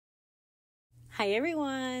Hi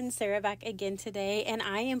everyone, Sarah back again today, and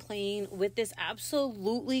I am playing with this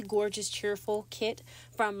absolutely gorgeous cheerful kit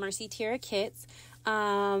from Mercy Tiara Kits.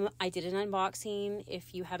 I did an unboxing.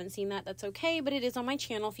 If you haven't seen that, that's okay, but it is on my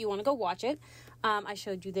channel if you want to go watch it. I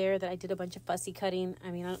showed you there that I did a bunch of fussy cutting. I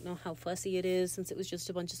mean, I don't know how fussy it is since it was just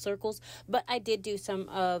a bunch of circles, but I did do some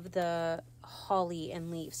of the holly and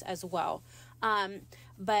leaves as well.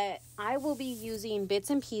 But I will be using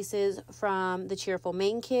bits and pieces from the Cheerful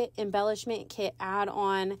Main Kit, Embellishment Kit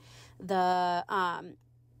add-on, the,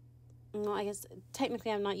 well, I guess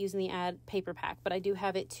technically I'm not using the ad paper pack, but I do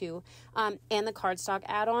have it too, and the cardstock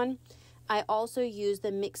add-on. I also use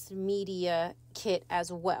the Mixed Media Kit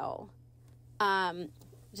as well,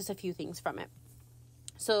 just a few things from it.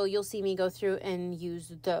 So you'll see me go through and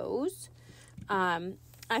use those.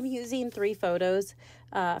 I'm using 3 photos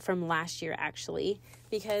from last year, actually,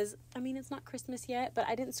 because, I mean, it's not Christmas yet, but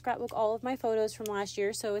I didn't scrapbook all of my photos from last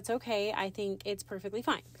year, so it's okay. I think it's perfectly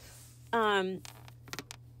fine. I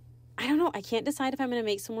don't know. I can't decide if I'm going to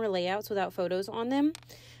make some more layouts without photos on them,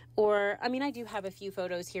 or, I mean, I do have a few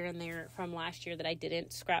photos here and there from last year that I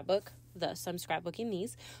didn't scrapbook, thus I'm scrapbooking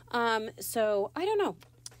these. So, I don't know.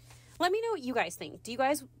 Let me know what you guys think.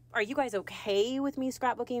 Are you guys okay with me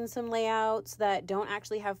scrapbooking some layouts that don't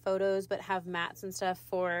actually have photos but have mats and stuff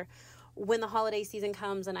for when the holiday season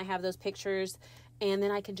comes and I have those pictures, and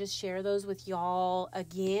then I can just share those with y'all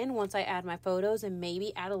again once I add my photos and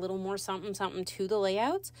maybe add a little more something to the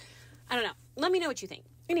layouts? I don't know. Let me know what you think.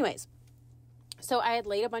 Anyways, so I had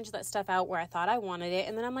laid a bunch of that stuff out where I thought I wanted it,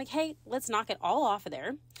 and then I'm like, hey, let's knock it all off of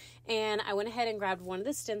there. And I went ahead and grabbed one of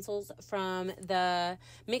the stencils from the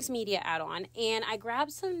Mixed Media add-on, and I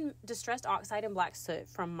grabbed some Distressed Oxide and Black Soot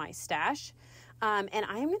from my stash. And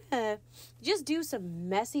I'm going to just do some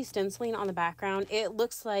messy stenciling on the background. It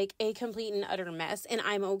looks like a complete and utter mess, and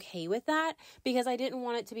I'm okay with that because I didn't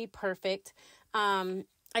want it to be perfect.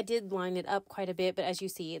 I did line it up quite a bit, but as you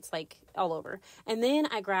see, it's like all over. And then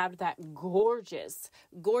I grabbed that gorgeous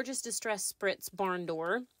Distress Spritz barn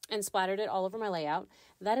door and splattered it all over my layout.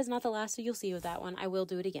 That is not the last you'll see with that one. I will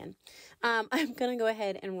do it again. I'm going to go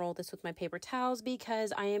ahead and roll this with my paper towels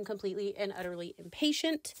because I am completely and utterly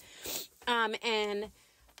impatient. And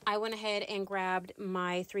I went ahead and grabbed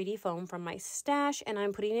my 3D foam from my stash, and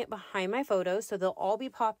I'm putting it behind my photos so they'll all be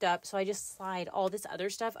popped up. So I just slide all this other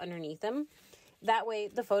stuff underneath them. That way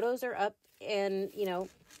the photos are up and, you know,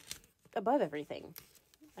 above everything,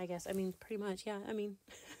 I guess. I mean, pretty much. Yeah. I mean,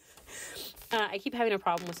 I keep having a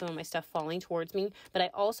problem with some of my stuff falling towards me, but I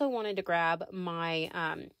also wanted to grab my,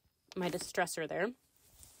 my distressor there.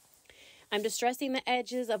 I'm distressing the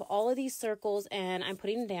edges of all of these circles and I'm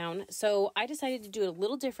putting them down. So I decided to do it a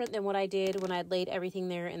little different than what I did when I'd laid everything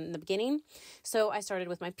there in the beginning. So I started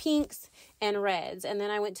with my pinks and reds, and then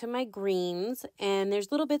I went to my greens, and there's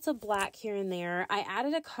little bits of black here and there. I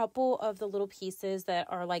added a couple of the little pieces that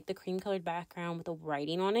are like the cream colored background with the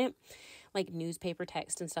writing on it, like newspaper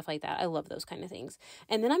text and stuff like that. I love those kind of things.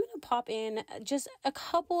 And then I'm going to pop in just a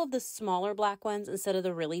couple of the smaller black ones instead of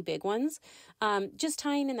the really big ones. Just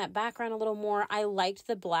tying in that background a little more. I liked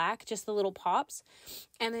the black, just the little pops.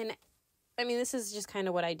 And then, I mean, this is just kind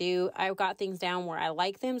of what I do. I've got things down where I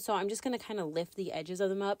like them, so I'm just going to kind of lift the edges of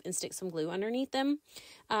them up and stick some glue underneath them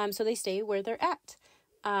so they stay where they're at.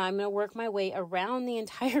 I'm going to work my way around the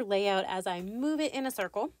entire layout as I move it in a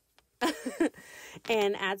circle.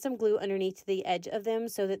 And add some glue underneath the edge of them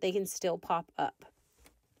so that they can still pop up.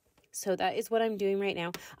 So that is what I'm doing right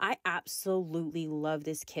now. I absolutely love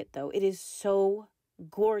this kit though. It is so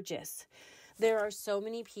gorgeous. There are so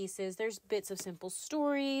many pieces. There's bits of Simple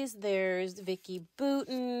Stories. There's Vicky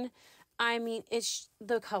Booten. I mean,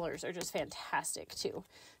 the colors are just fantastic too.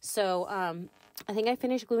 So I think I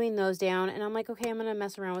finished gluing those down, and I'm like, okay, I'm going to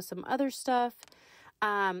mess around with some other stuff.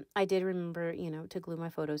 I did remember, you know, to glue my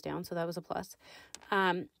photos down, so that was a plus.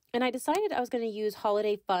 And I decided I was going to use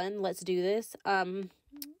Holiday Fun. Let's do this. And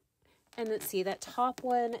let's see, that top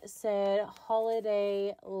one said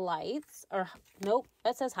Holiday Lights, or nope,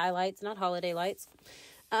 that says Highlights, not Holiday Lights.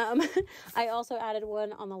 I also added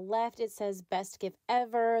one on the left. It says Best Gift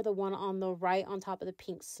Ever. The one on the right on top of the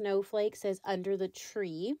pink snowflake says Under the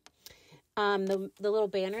Tree. The little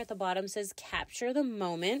banner at the bottom says Capture the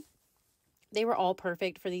Moment. They were all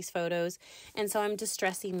perfect for these photos. And so I'm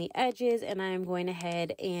distressing the edges, and I'm going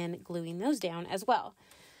ahead and gluing those down as well.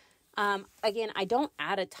 Again, I don't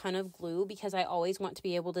add a ton of glue because I always want to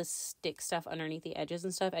be able to stick stuff underneath the edges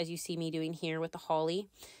and stuff, as you see me doing here with the holly.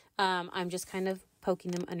 I'm just kind of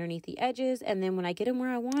poking them underneath the edges, and then when I get them where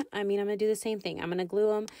I want, I mean, I'm going to do the same thing. I'm going to glue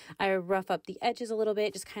them. I rough up the edges a little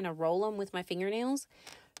bit, just kind of roll them with my fingernails.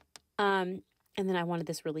 And then I wanted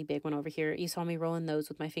this really big one over here. You saw me rolling those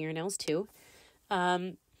with my fingernails too.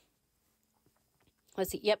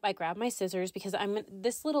 Let's see. Yep, I grabbed my scissors because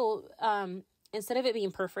this little, instead of it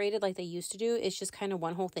being perforated like they used to do, it's just kind of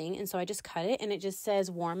one whole thing. And so I just cut it and it just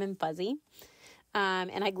says warm and fuzzy.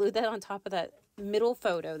 And I glued that on top of that middle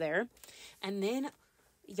photo there. And then,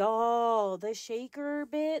 y'all, the shaker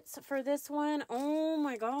bits for this one. Oh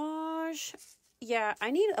my gosh. Yeah,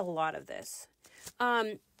 I need a lot of this.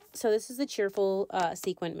 So this is the cheerful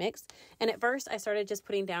sequin mix. And at first I started just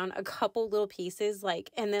putting down a couple little pieces,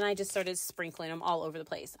 and then I just started sprinkling them all over the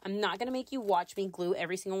place. I'm not going to make you watch me glue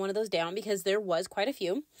every single one of those down because there was quite a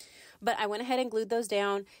few. But I went ahead and glued those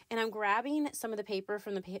down, and I'm grabbing some of the paper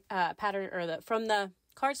from the pattern from the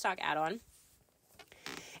cardstock add-on.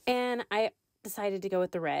 And I decided to go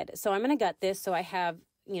with the red. So I'm going to gut this so I have,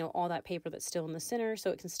 all that paper that's still in the center so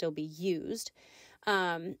it can still be used.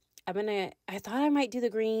 I thought I might do the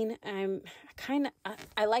green.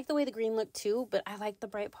 I like the way the green looked too, but I like the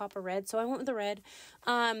bright pop of red. So I went with the red.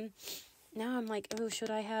 Now I'm like, oh, should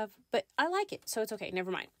I have? But I like it. So it's okay.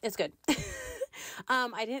 Never mind. It's good.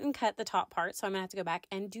 I didn't cut the top part, so I'm gonna have to go back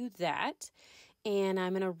and do that. And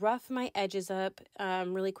I'm gonna rough my edges up,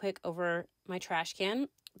 really quick over my trash can,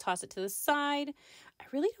 toss it to the side. I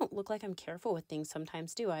really don't look like I'm careful with things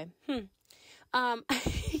sometimes, do I? I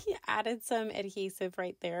added some adhesive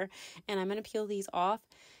right there, and I'm going to peel these off,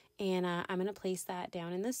 and I'm going to place that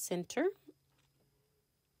down in the center.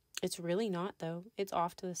 It's really not, though. It's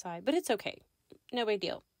off to the side, but it's okay. No big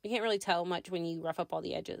deal. You can't really tell much when you rough up all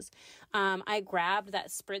the edges. I grabbed that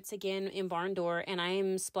spritz again in Barn Door, and I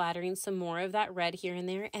am splattering some more of that red here and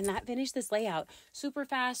there, and that finished this layout. Super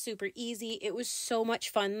fast, super easy. It was so much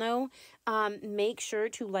fun, though. Make sure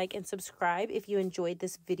to like and subscribe if you enjoyed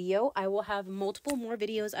this video. I will have multiple more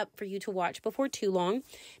videos up for you to watch before too long.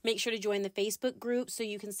 Make sure to join the Facebook group so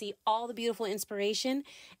you can see all the beautiful inspiration,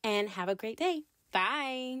 and have a great day.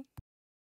 Bye.